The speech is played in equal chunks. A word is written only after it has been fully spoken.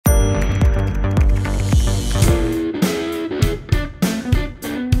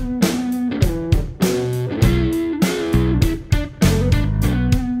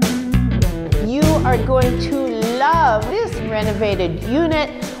renovated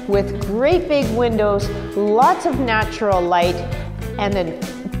unit with great big windows, lots of natural light, and a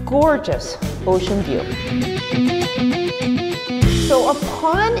gorgeous ocean view. So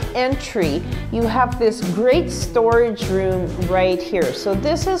upon entry, you have this great storage room right here. So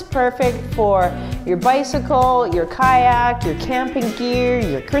this is perfect for your bicycle, your kayak, your camping gear,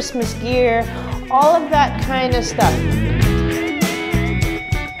 your Christmas gear, all of that kind of stuff.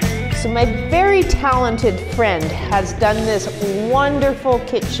 So my very talented friend has done this wonderful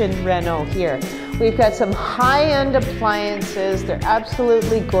kitchen reno here. We've got some high-end appliances. They're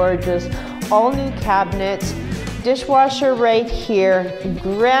absolutely gorgeous. All new cabinets, dishwasher right here,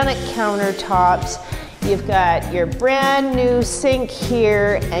 granite countertops. You've got your brand new sink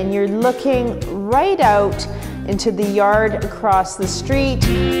here, and you're looking right out into the yard across the street.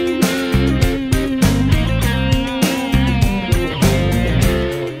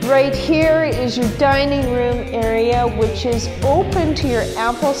 Right here is your dining room area, which is open to your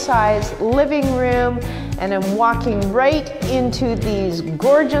ample size living room. And I'm walking right into these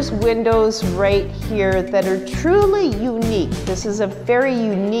gorgeous windows right here that are truly unique. This is a very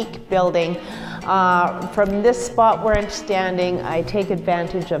unique building. From this spot where I'm standing, I take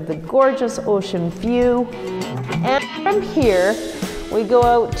advantage of the gorgeous ocean view. And from here, we go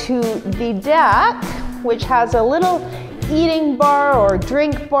out to the deck, which has a little eating bar or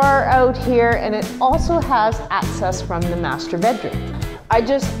drink bar out here, and it also has access from the master bedroom. I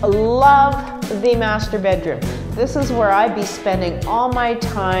just love the master bedroom. This is where I'd be spending all my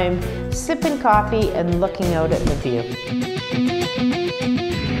time sipping coffee and looking out at the view.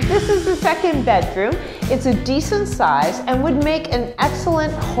 This is the second bedroom. It's a decent size and would make an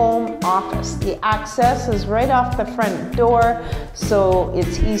excellent home office. The access is right off the front door, so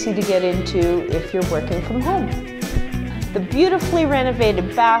it's easy to get into if you're working from home. The beautifully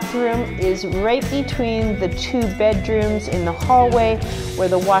renovated bathroom is right between the two bedrooms in the hallway where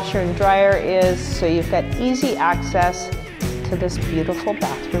the washer and dryer is, so you've got easy access to this beautiful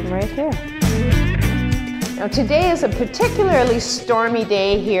bathroom right here. Now today is a particularly stormy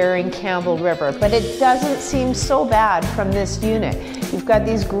day here in Campbell River, but it doesn't seem so bad from this unit. You've got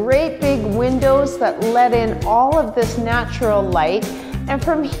these great big windows that let in all of this natural light, and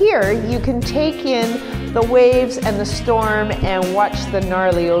from here you can take in the waves and the storm and watch the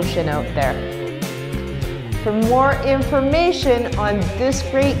gnarly ocean out there. For more information on this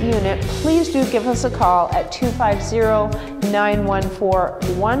great unit, please do give us a call at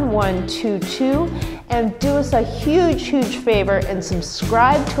 250-914-1122 and do us a huge favor and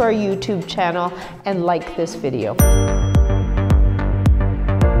subscribe to our YouTube channel and like this video.